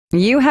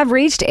You have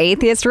reached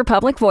Atheist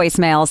Republic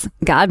voicemails.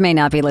 God may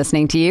not be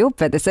listening to you,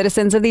 but the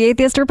citizens of the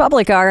Atheist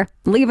Republic are.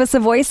 Leave us a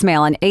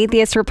voicemail on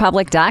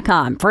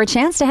atheistrepublic.com for a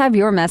chance to have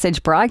your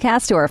message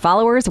broadcast to our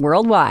followers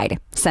worldwide.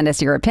 Send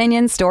us your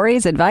opinions,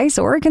 stories, advice,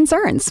 or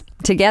concerns.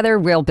 Together,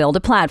 we'll build a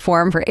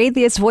platform for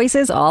atheist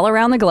voices all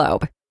around the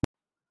globe.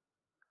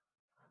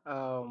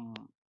 Um,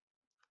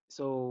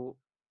 so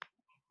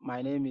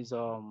my name is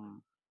or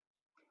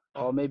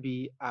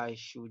maybe I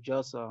should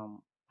just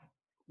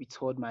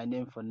withhold my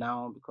name for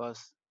now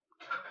because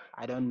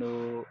I don't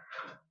know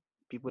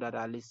people that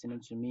are listening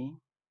to me.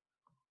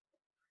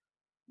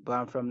 But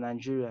I'm from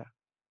Nigeria,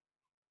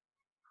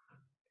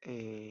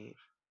 a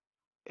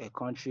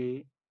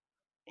country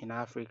in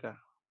Africa.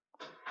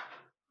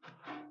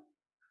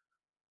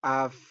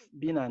 I've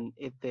been an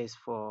atheist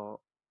for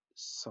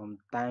some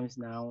times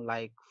now,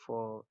 like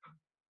for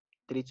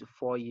 3 to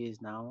 4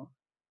 years now,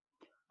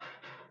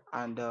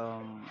 and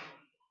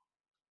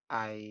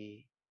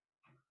I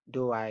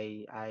though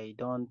I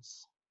don't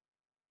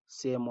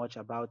say much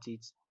about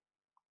it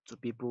to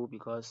people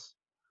because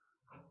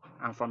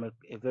I'm from a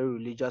very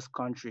religious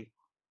country.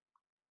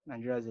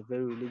 Nigeria is a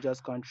very religious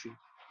country,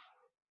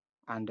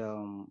 and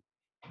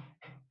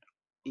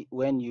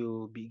when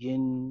you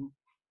begin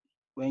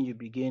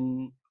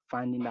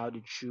finding out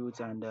the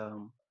truth, and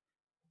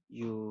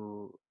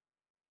you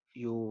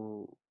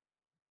you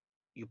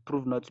you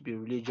prove not to be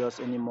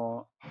religious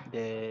anymore,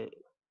 the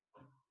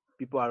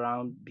people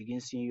around begin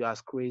seeing you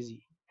as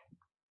crazy.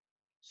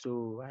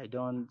 So I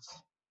don't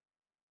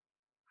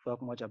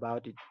talk much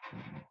about it.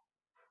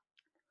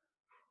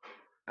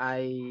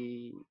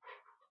 I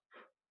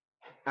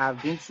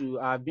I've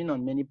been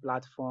on many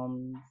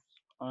platforms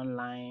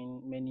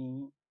online,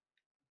 many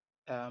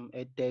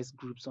atheist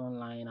groups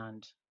online,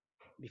 and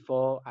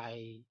before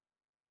I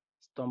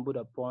stumbled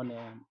upon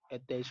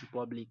Atheist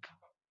Republic,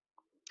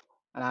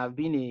 and I've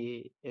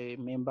been a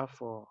member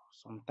for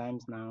some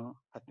times now.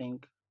 I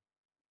think,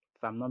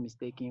 if I'm not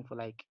mistaken, for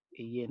like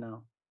a year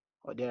now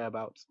or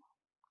thereabouts.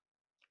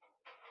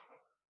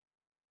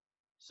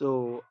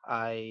 So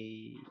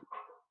I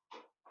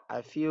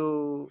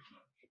feel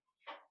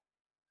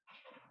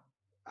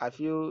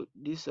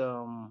this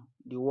the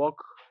work,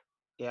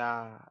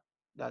 yeah,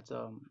 that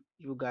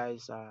you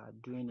guys are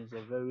doing is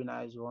a very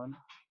nice one,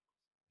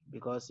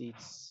 because it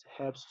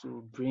helps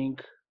to bring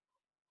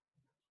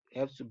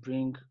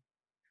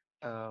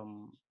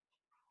um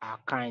our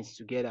kinds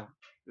together.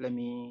 Let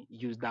me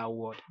use that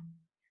word.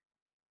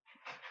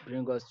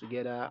 Bring us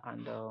together,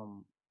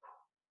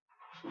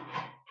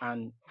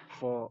 and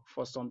for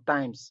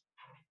sometimes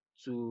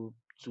to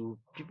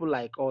people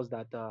like us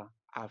that are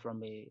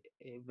from a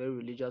very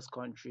religious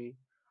country,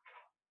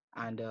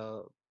 and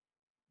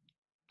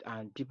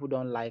people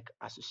don't like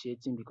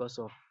associating because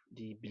of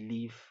the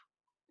belief.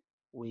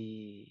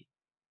 We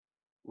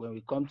When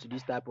we come to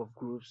this type of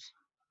groups,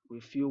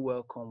 we feel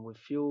welcome. We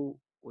feel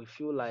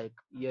like,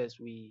 yes,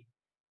 we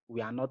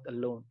are not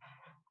alone.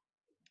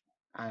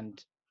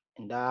 And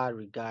in that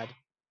regard,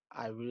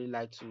 I really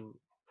like to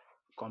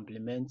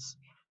compliment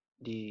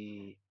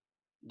the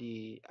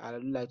I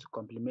really like to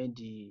compliment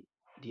the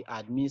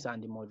admins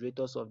and the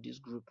moderators of this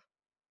group.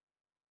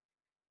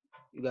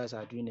 You guys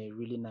are doing a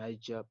really nice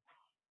job.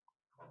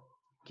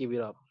 Keep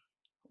it up.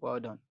 Well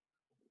done.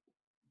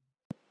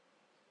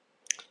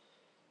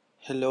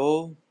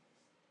 Hello,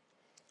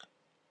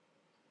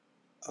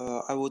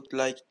 I would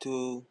like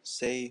to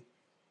say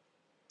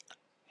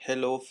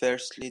hello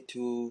firstly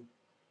to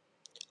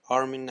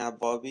Armin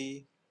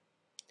Navabi,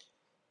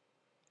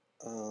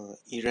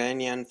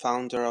 Iranian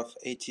founder of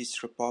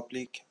Atheist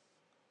Republic,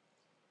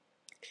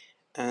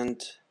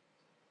 and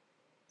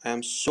I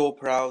am so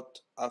proud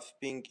of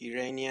being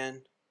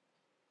Iranian,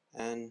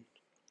 and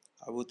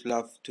I would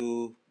love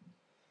to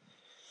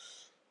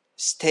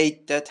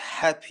state that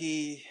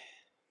happy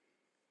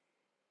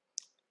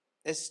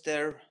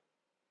Esther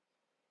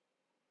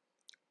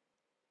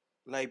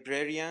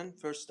librarian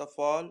first of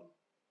all,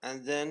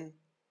 and then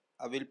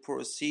I will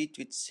proceed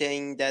with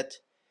saying that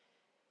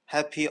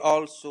happy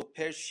also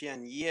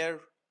Persian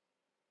year,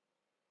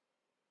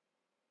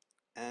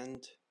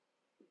 and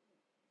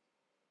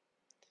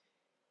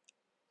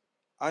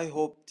I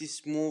hope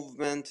this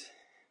movement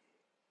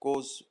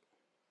goes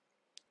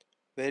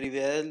very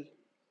well,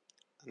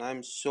 and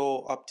I'm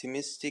so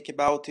optimistic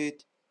about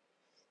it.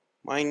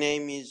 My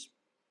name is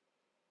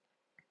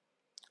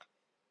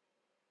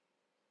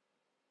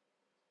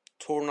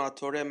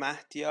Tornatore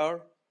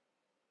Mahdiar.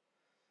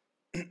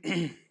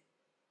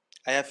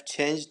 I have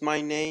changed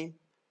my name.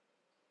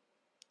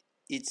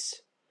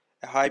 It's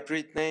a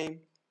hybrid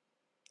name,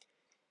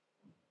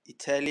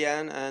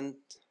 Italian and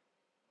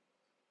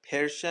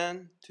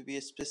Persian to be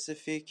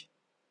specific.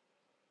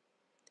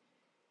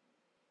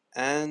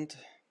 And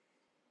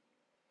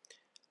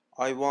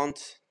I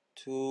want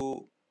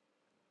to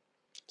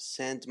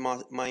send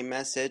my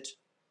message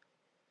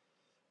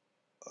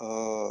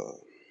uh,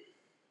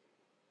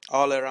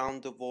 all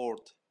around the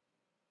world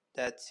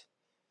that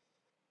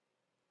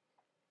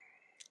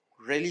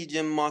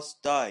religion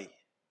must die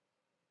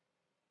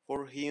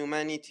for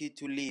humanity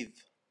to live.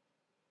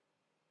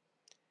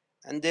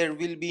 and there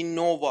will be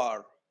no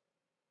war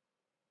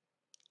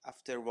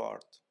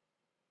afterward.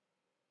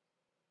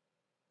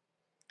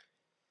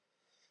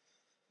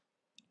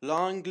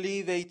 Long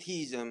live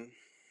atheism.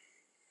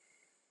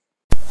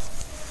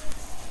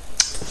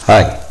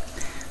 Hi,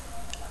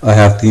 I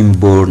have been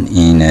born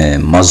in a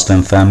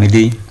Muslim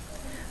family,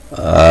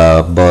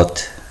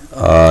 but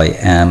I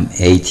am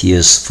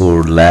atheist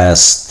for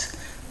last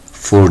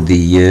 40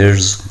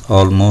 years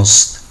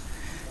almost,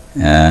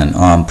 and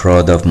I'm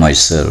proud of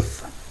myself.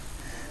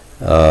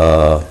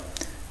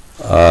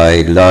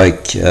 I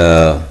like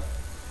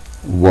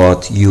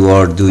what you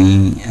are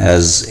doing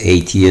as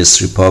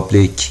Atheist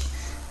Republic.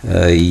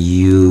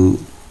 You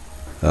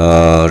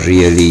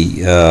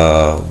really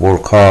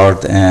work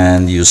hard,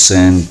 and you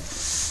send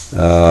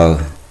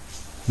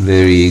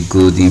very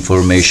good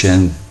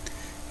information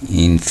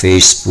in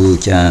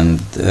Facebook, and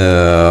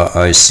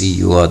I see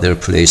you other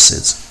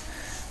places.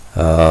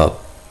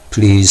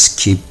 Please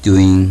keep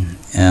doing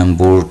and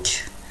work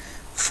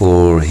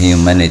for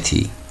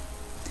humanity.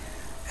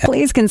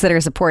 Please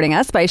consider supporting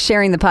us by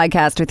sharing the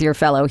podcast with your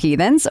fellow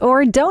heathens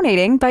or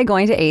donating by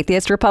going to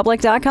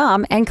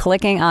atheistrepublic.com and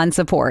clicking on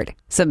support.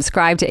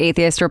 Subscribe to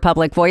Atheist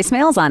Republic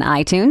voicemails on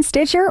iTunes,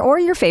 Stitcher, or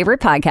your favorite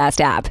podcast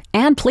app.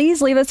 And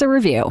please leave us a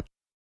review.